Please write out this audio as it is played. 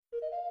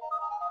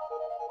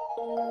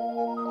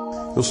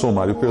Eu sou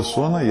Mário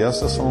Persona e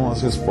essas são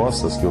as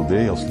respostas que eu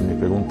dei aos que me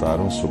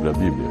perguntaram sobre a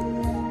Bíblia.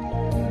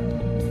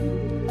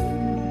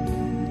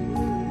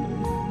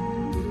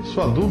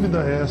 Sua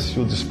dúvida é se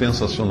o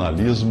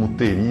dispensacionalismo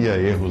teria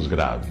erros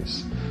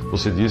graves.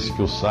 Você disse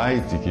que o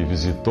site que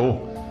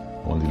visitou,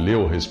 onde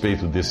leu a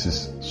respeito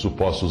desses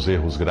supostos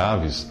erros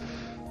graves,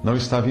 não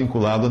está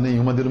vinculado a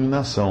nenhuma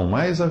denominação,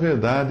 mas a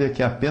verdade é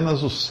que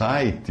apenas o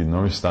site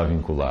não está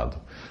vinculado.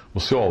 O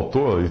seu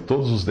autor e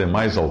todos os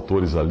demais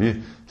autores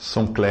ali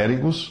são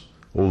clérigos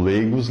ou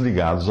leigos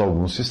ligados a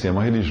algum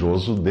sistema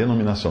religioso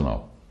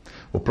denominacional.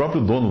 O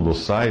próprio dono do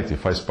site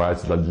faz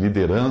parte da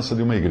liderança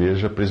de uma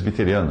igreja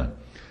presbiteriana.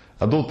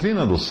 A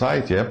doutrina do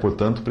site é,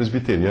 portanto,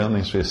 presbiteriana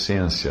em sua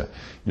essência,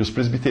 e os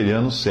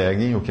presbiterianos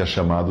seguem o que é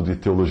chamado de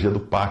teologia do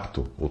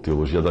pacto, ou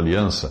teologia da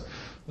aliança,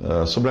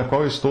 sobre a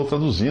qual eu estou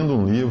traduzindo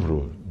um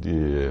livro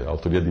de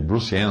autoria de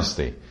Bruce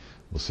Anstey.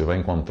 Você vai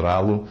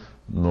encontrá-lo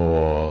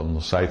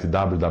no site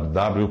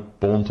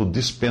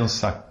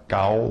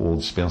www.dispensacal, ou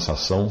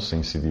dispensação,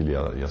 sem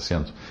cedilha e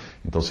acento.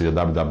 Então seria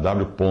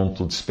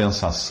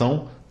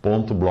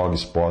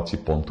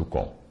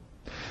www.dispensação.blogspot.com.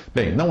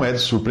 Bem, não é de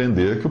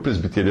surpreender que o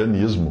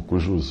presbiterianismo,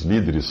 cujos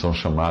líderes são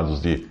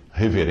chamados de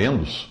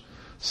reverendos,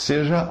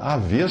 seja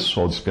avesso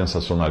ao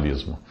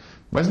dispensacionalismo.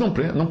 Mas não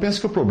pense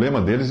que o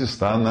problema deles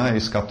está na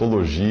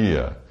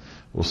escatologia.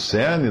 O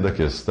cerne da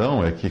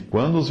questão é que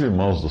quando os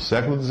irmãos do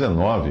século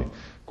XIX,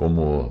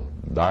 como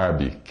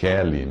Darby,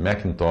 Kelly,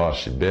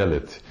 McIntosh,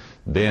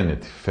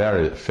 Dennett,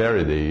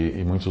 Faraday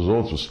e muitos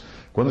outros,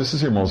 quando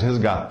esses irmãos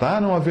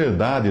resgataram a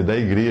verdade da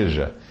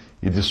igreja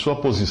e de sua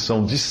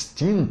posição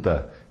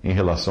distinta em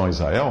relação a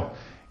Israel,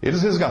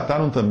 eles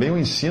resgataram também o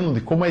ensino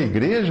de como a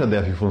igreja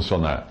deve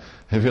funcionar,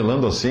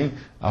 revelando assim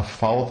a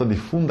falta de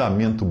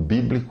fundamento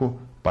bíblico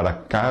para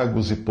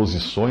cargos e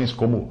posições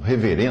como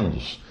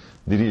reverendos,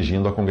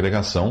 dirigindo a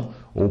congregação,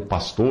 ou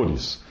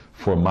pastores,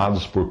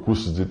 formados por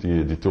cursos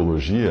de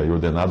teologia e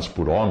ordenados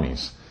por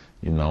homens,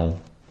 e não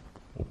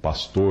o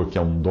pastor, que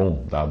é um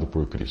dom dado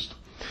por Cristo.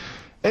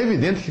 É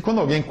evidente que quando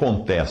alguém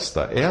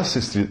contesta essa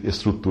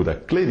estrutura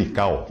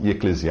clerical e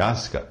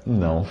eclesiástica,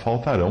 não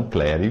faltarão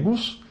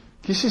clérigos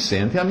que se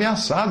sentem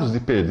ameaçados de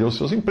perder os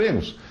seus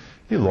empregos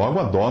e logo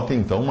adotem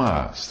então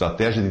uma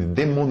estratégia de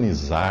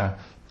demonizar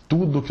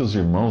tudo que os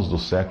irmãos do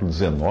século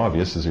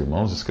XIX, esses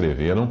irmãos,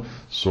 escreveram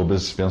sobre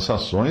as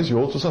dispensações e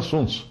outros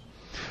assuntos.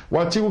 O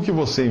artigo que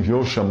você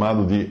enviou,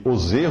 chamado de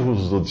Os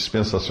Erros do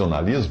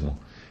Dispensacionalismo,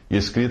 e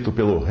escrito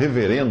pelo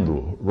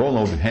reverendo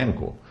Ronald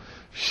Henkel,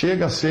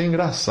 chega a ser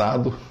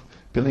engraçado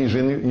pela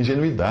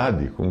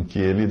ingenuidade com que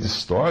ele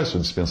distorce o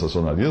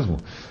dispensacionalismo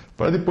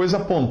para depois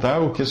apontar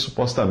o que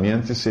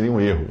supostamente seriam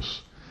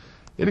erros.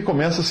 Ele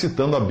começa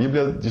citando a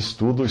Bíblia de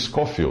estudo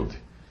Scofield,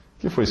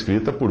 que foi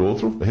escrita por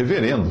outro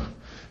reverendo,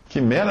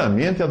 que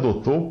meramente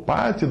adotou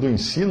parte do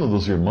ensino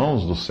dos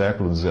irmãos do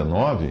século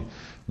XIX,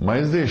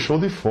 mas deixou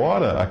de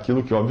fora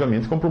aquilo que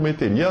obviamente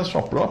comprometeria a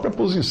sua própria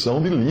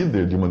posição de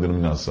líder de uma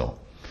denominação.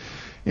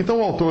 Então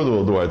o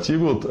autor do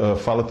artigo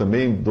fala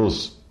também do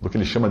que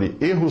ele chama de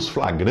erros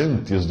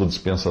flagrantes do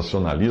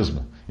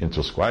dispensacionalismo, entre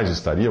os quais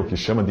estaria o que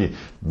chama de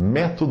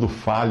método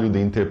falho de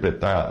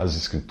interpretar as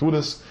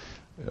Escrituras,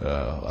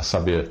 a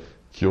saber,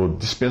 que o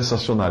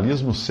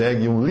dispensacionalismo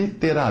segue um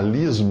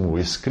literalismo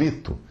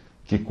escrito,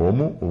 que,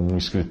 como um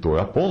escritor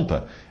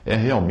aponta, é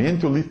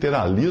realmente o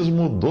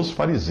literalismo dos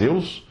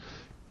fariseus,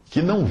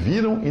 que não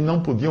viram e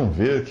não podiam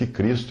ver que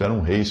Cristo era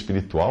um rei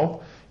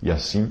espiritual e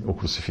assim o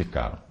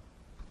crucificaram.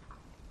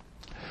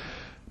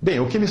 Bem,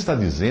 o que ele está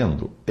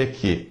dizendo é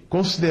que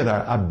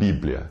considerar a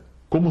Bíblia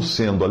como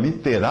sendo a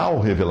literal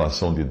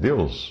revelação de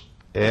Deus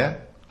é,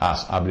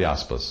 abre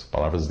aspas,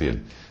 palavras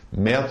dele,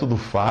 método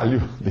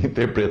falho de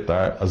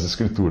interpretar as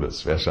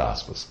Escrituras, fecha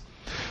aspas.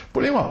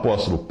 Porém, o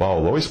apóstolo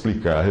Paulo, ao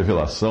explicar a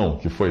revelação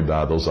que foi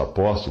dada aos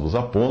apóstolos,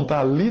 aponta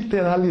a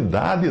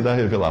literalidade da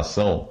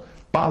revelação,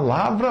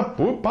 palavra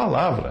por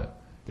palavra.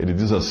 Ele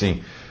diz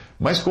assim: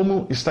 mas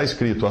como está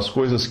escrito, as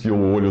coisas que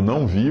o olho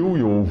não viu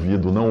e o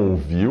ouvido não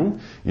ouviu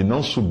e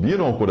não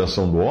subiram ao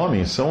coração do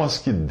homem, são as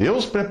que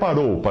Deus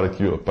preparou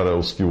para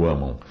os que o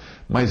amam.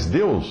 Mas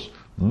Deus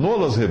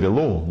nos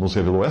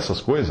revelou essas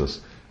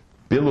coisas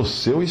pelo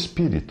seu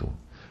Espírito,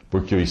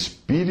 porque o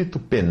Espírito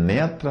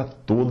penetra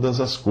todas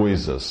as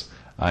coisas,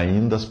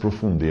 ainda as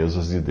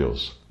profundezas de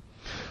Deus.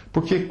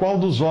 Porque qual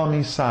dos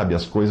homens sabe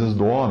as coisas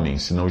do homem,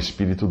 senão o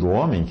Espírito do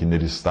homem que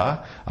nele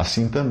está?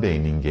 Assim também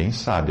ninguém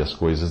sabe as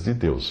coisas de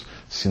Deus,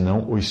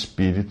 senão o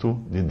Espírito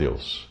de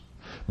Deus.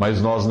 Mas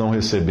nós não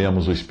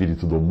recebemos o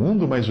Espírito do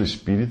mundo, mas o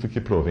Espírito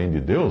que provém de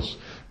Deus,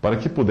 para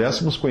que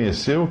pudéssemos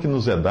conhecer o que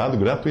nos é dado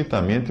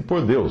gratuitamente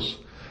por Deus,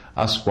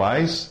 as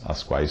quais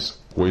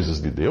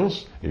coisas de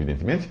Deus,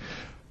 evidentemente,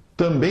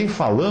 também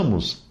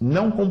falamos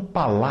não com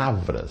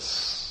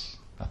palavras.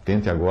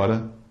 Atente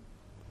agora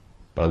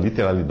para a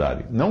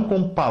literalidade. Não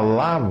com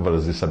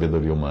palavras de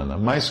sabedoria humana,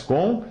 mas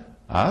com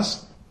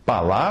as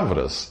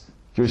palavras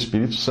que o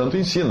Espírito Santo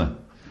ensina,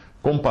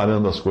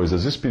 comparando as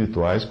coisas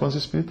espirituais com as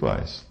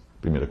espirituais.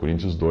 1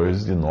 Coríntios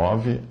 2, de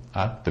 9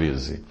 a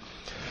 13.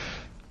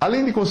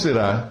 Além de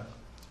considerar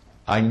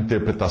a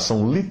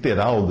interpretação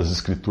literal das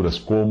Escrituras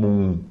como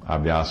um,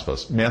 abre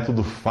aspas,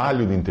 método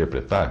falho de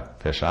interpretar,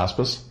 fecha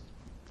aspas,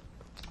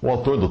 o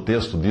autor do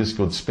texto diz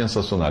que o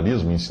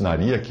dispensacionalismo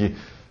ensinaria que,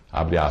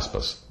 abre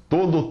aspas,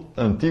 todo o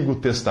Antigo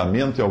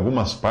Testamento e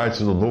algumas partes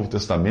do Novo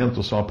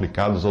Testamento são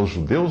aplicados aos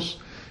judeus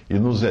e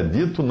nos é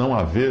dito não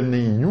haver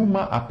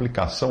nenhuma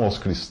aplicação aos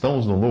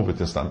cristãos no Novo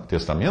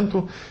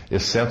Testamento,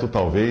 exceto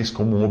talvez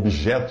como um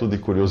objeto de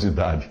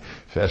curiosidade,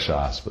 fecha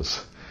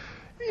aspas.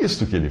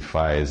 Isto que ele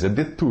faz é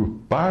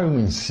deturpar um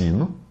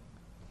ensino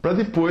para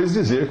depois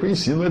dizer que o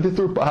ensino é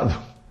deturpado.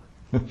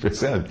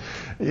 Percebe?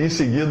 E em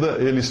seguida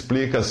ele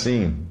explica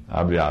assim,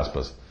 abre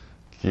aspas,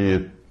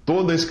 que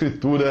toda a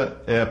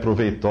Escritura é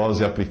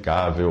proveitosa e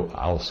aplicável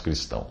aos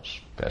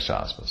cristãos, fecha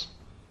aspas.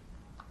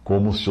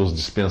 Como se os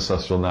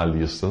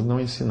dispensacionalistas não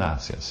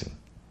ensinassem assim.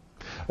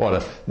 Ora,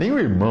 nenhum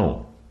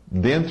irmão,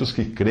 dentre os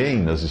que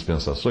creem nas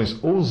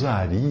dispensações,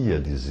 ousaria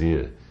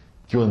dizer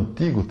que o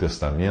Antigo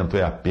Testamento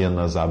é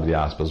apenas, abre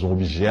aspas, um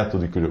objeto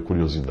de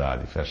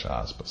curiosidade, fecha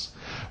aspas.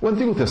 O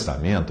Antigo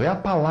Testamento é a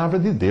palavra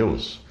de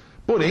Deus,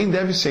 porém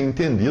deve ser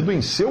entendido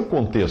em seu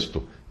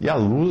contexto e à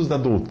luz da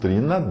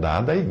doutrina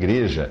dada à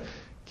igreja,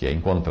 que é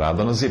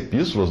encontrada nas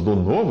epístolas do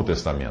Novo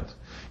Testamento.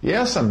 E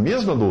essa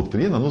mesma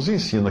doutrina nos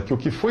ensina que o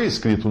que foi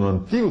escrito no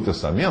Antigo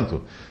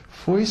Testamento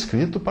foi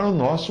escrito para o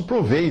nosso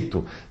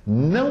proveito,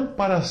 não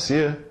para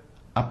ser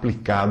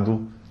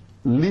aplicado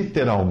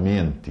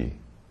literalmente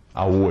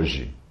a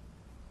hoje,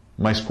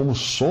 mas como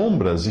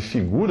sombras e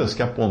figuras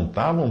que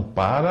apontavam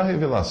para a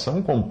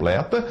revelação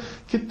completa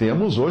que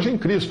temos hoje em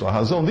Cristo. A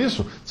razão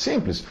disso?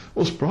 Simples.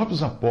 Os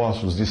próprios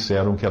apóstolos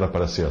disseram que era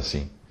para ser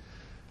assim.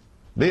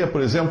 Leia,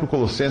 por exemplo,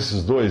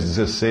 Colossenses 2,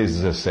 16,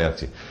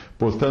 17.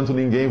 Portanto,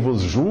 ninguém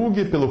vos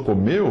julgue pelo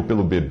comer ou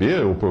pelo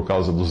beber, ou por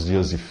causa dos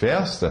dias de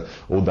festa,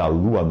 ou da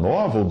lua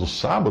nova, ou dos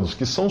sábados,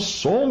 que são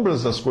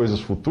sombras das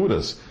coisas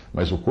futuras,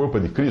 mas o corpo é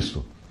de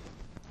Cristo.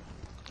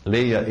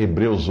 Leia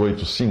Hebreus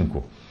 8,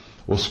 5.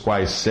 Os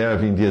quais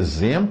servem de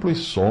exemplo e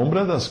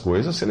sombra das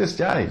coisas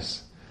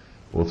celestiais.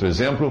 Outro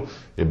exemplo,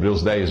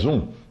 Hebreus 10,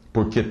 1.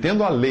 Porque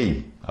tendo a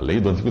lei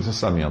do Antigo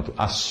Testamento,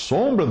 a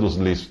sombra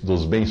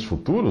dos bens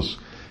futuros,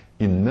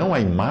 e não a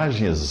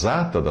imagem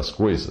exata das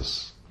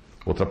coisas.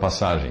 Outra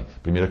passagem,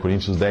 1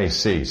 Coríntios 10,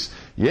 6.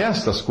 E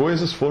essas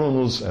coisas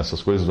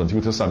do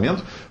Antigo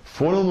Testamento,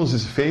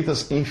 foram-nos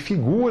feitas em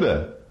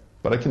figura,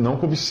 para que não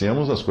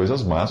cobicemos as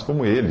coisas más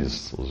como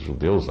eles, os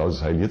judeus, os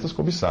israelitas,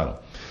 cobiçaram.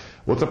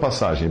 Outra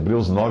passagem,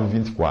 Hebreus 9,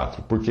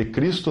 24. Porque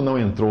Cristo não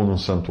entrou num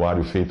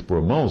santuário feito por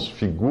mãos,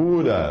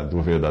 figura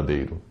do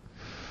verdadeiro.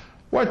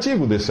 O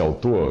artigo desse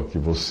autor que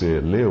você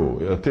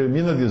leu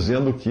termina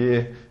dizendo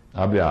que,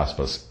 abre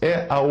aspas,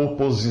 é a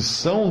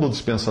oposição do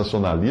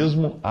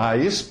dispensacionalismo à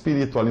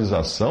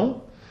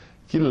espiritualização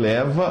que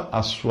leva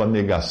à sua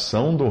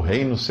negação do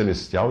reino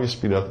celestial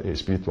e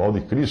espiritual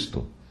de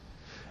Cristo.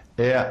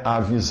 É a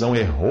visão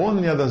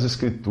errônea das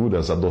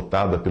Escrituras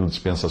adotada pelo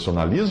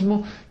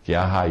dispensacionalismo que é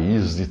a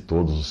raiz de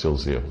todos os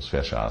seus erros.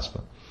 Fecha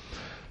aspas.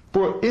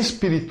 Por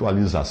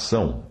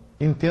espiritualização,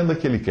 entenda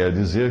que ele quer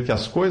dizer que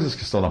as coisas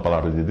que estão na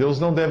palavra de Deus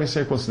não devem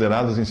ser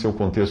consideradas em seu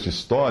contexto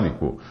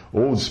histórico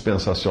ou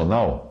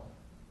dispensacional,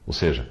 ou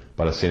seja,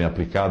 para serem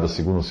aplicadas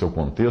segundo o seu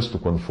contexto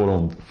quando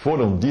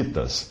foram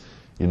ditas,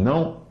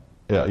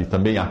 e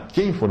também a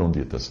quem foram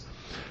ditas,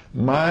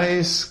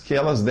 mas que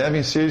elas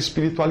devem ser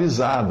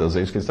espiritualizadas,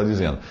 é isso que ele está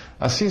dizendo.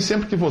 Assim,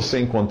 sempre que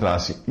você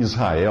encontrasse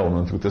Israel no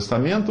Antigo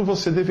Testamento,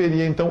 você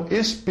deveria então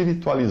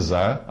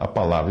espiritualizar a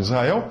palavra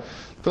Israel,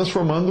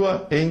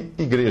 transformando-a em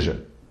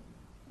igreja.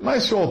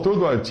 Mas se o autor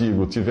do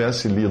artigo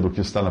tivesse lido o que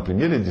está na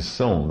primeira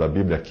edição da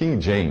Bíblia King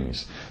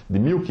James, de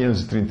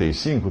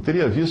 1535,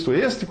 teria visto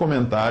este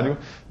comentário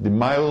de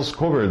Miles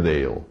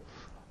Coverdale,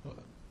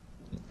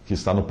 que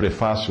está no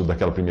prefácio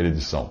daquela primeira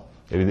edição.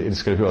 Ele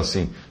escreveu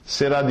assim: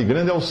 será de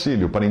grande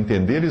auxílio para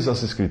entenderes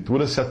as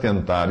Escrituras se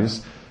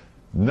atentares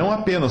não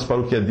apenas para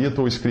o que é dito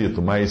ou escrito,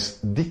 mas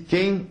de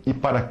quem e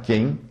para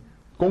quem,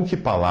 com que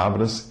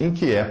palavras, em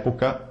que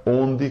época,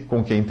 onde,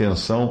 com que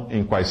intenção,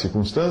 em quais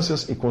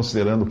circunstâncias e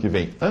considerando o que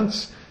vem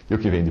antes e o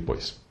que vem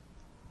depois.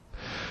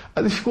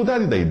 A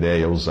dificuldade da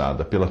ideia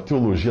usada pela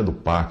teologia do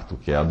pacto,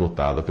 que é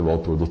adotada pelo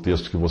autor do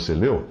texto que você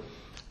leu,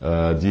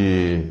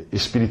 de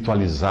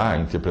espiritualizar a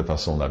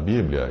interpretação da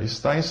Bíblia,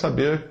 está em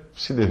saber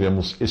se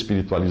devemos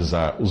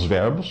espiritualizar os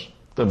verbos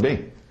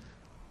também.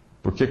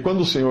 Porque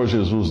quando o Senhor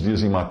Jesus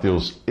diz em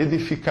Mateus,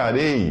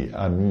 edificarei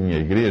a minha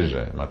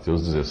igreja,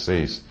 Mateus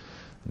 16,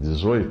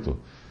 18,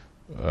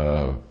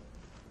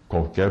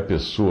 qualquer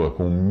pessoa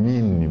com um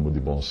mínimo de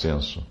bom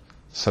senso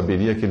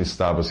saberia que ele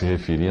estava se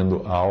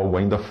referindo a algo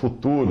ainda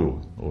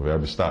futuro. O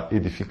verbo está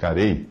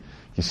edificarei,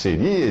 que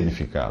seria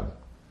edificado,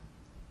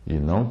 e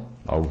não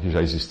algo que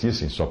já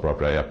existisse em sua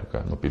própria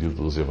época, no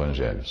período dos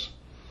evangelhos.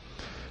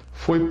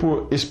 Foi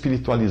por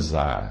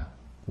espiritualizar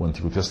o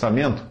Antigo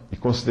Testamento e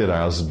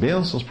considerar as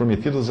bênçãos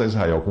prometidas a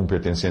Israel como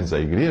pertencentes à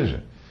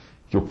igreja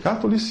que o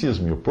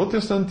catolicismo e o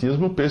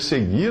protestantismo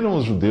perseguiram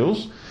os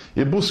judeus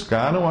e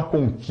buscaram a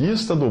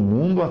conquista do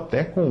mundo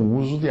até com o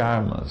uso de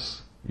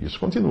armas. Isso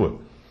continua.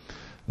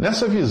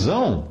 Nessa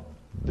visão,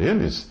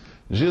 deles,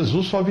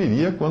 Jesus só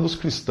viria quando os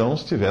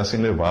cristãos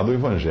tivessem levado o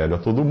evangelho a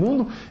todo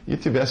mundo e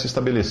tivesse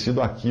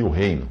estabelecido aqui o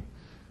reino.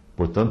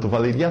 Portanto,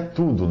 valeria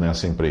tudo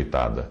nessa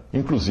empreitada,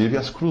 inclusive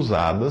as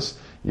cruzadas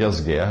e as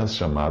guerras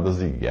chamadas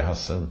de guerras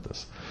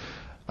santas.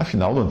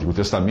 Afinal, no Antigo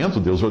Testamento,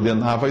 Deus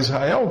ordenava a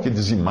Israel que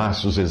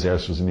dizimasse os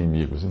exércitos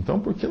inimigos. Então,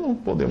 por que não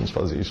podemos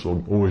fazer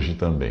isso hoje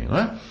também, não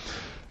é?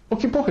 O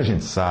que pouca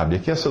gente sabe é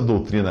que essa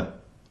doutrina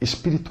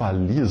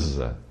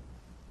espiritualiza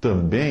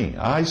também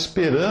a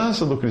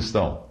esperança do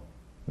cristão,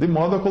 de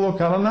modo a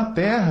colocá-la na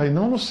terra e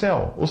não no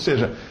céu. Ou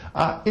seja,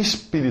 a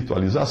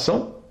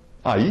espiritualização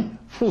aí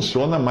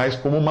funciona mais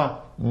como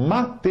uma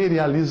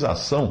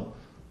materialização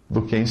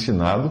do que é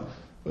ensinado,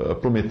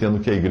 prometendo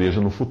que a igreja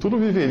no futuro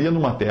viveria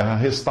numa terra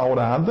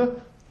restaurada,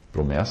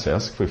 promessa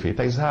essa que foi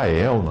feita a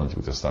Israel no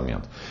Antigo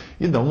Testamento,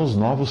 e não nos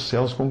novos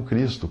céus com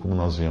Cristo, como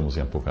nós vemos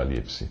em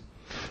Apocalipse.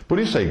 Por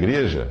isso a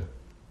igreja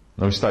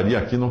não estaria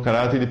aqui no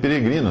caráter de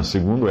peregrina,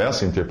 segundo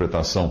essa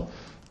interpretação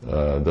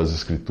das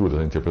Escrituras,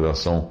 a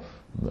interpretação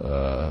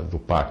do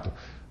pacto.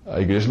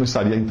 A igreja não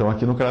estaria então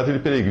aqui no caráter de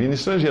peregrina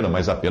estrangeira,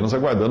 mas apenas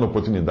aguardando a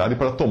oportunidade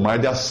para tomar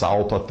de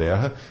assalto a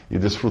terra e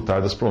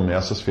desfrutar das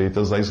promessas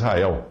feitas a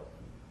Israel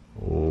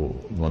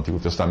no Antigo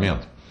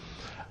Testamento.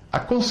 A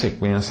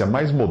consequência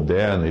mais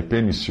moderna e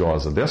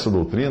perniciosa dessa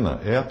doutrina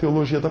é a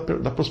teologia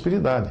da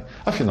prosperidade.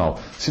 Afinal,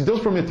 se Deus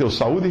prometeu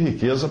saúde e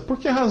riqueza, por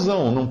que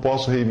razão não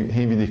posso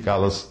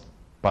reivindicá-las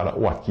para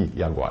o aqui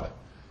e agora?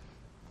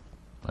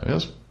 Não é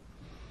mesmo?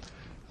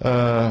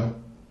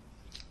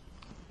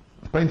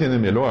 Para entender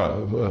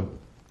melhor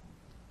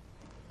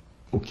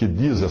o que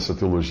diz essa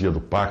teologia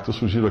do pacto, eu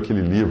sugiro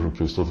aquele livro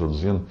que eu estou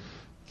traduzindo,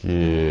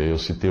 que eu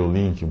citei o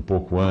link um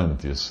pouco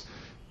antes.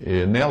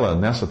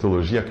 Nessa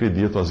teologia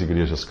acreditam as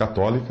igrejas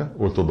católica,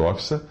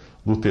 ortodoxa,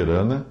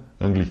 luterana,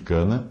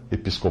 anglicana,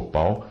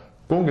 episcopal,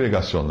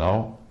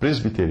 congregacional,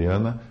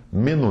 presbiteriana,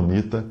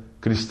 menonita,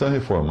 cristã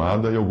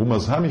reformada e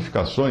algumas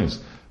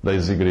ramificações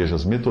das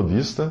igrejas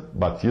metodista,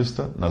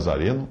 batista,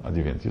 nazareno,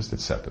 adventista,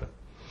 etc.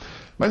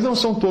 Mas não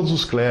são todos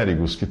os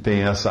clérigos que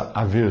têm essa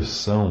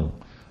aversão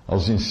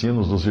aos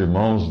ensinos dos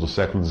irmãos do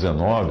século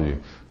XIX,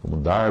 como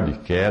Darby,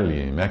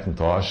 Kelly,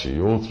 McIntosh e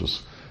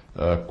outros,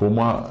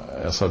 como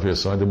essa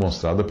versão é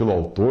demonstrada pelo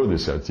autor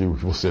desse artigo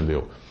que você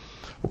leu.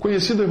 O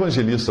conhecido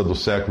evangelista do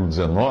século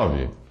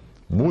XIX,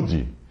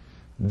 Moody,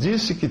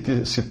 disse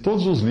que se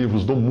todos os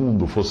livros do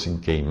mundo fossem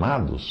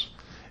queimados,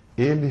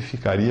 ele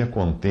ficaria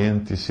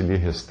contente se lhe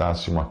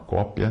restasse uma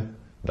cópia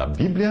da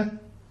Bíblia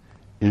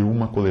e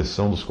uma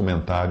coleção dos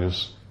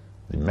comentários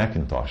de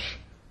McIntosh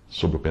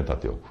sobre o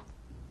Pentateuco.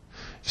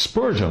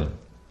 Spurgeon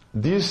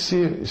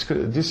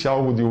disse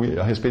algo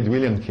a respeito de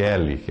William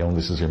Kelly, que é um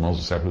desses irmãos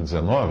do século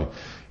XIX.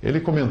 Ele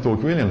comentou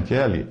que William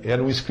Kelly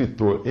era um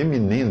escritor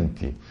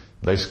eminente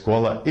da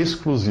escola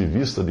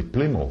exclusivista de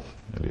Plymouth.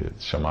 Ele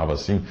chamava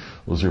assim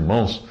os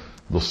irmãos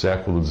do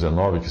século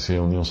XIX que se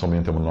reuniam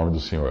somente no nome do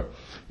Senhor.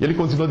 E ele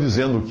continua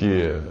dizendo que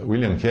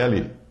William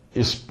Kelly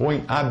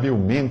expõe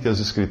habilmente as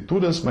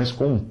Escrituras, mas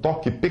com um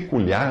toque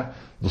peculiar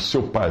do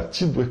seu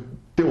partido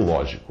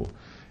teológico.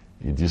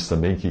 E diz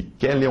também que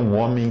Kelly é um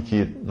homem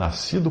que,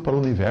 nascido para o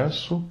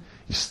universo,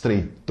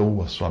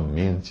 estreitou a sua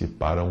mente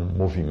para um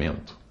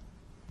movimento.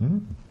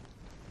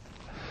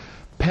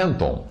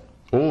 Penton,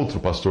 outro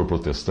pastor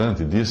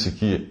protestante, disse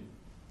que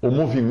o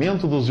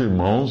movimento dos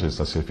irmãos, ele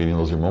está se referindo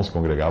aos irmãos que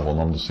congregavam ao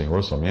nome do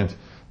Senhor somente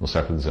no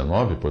século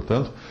XIX,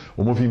 portanto,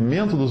 o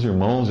movimento dos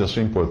irmãos e a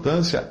sua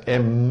importância é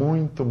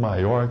muito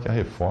maior que a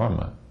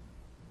reforma.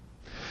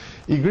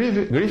 E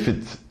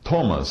Griffith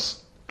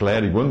Thomas,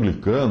 clérigo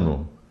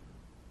anglicano,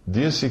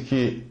 disse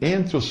que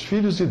entre os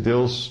filhos de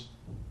Deus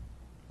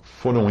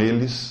foram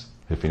eles,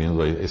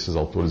 referindo a esses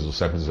autores do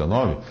século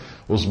XIX,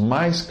 os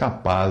mais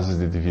capazes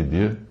de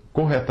dividir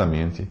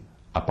corretamente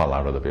a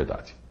palavra da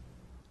verdade.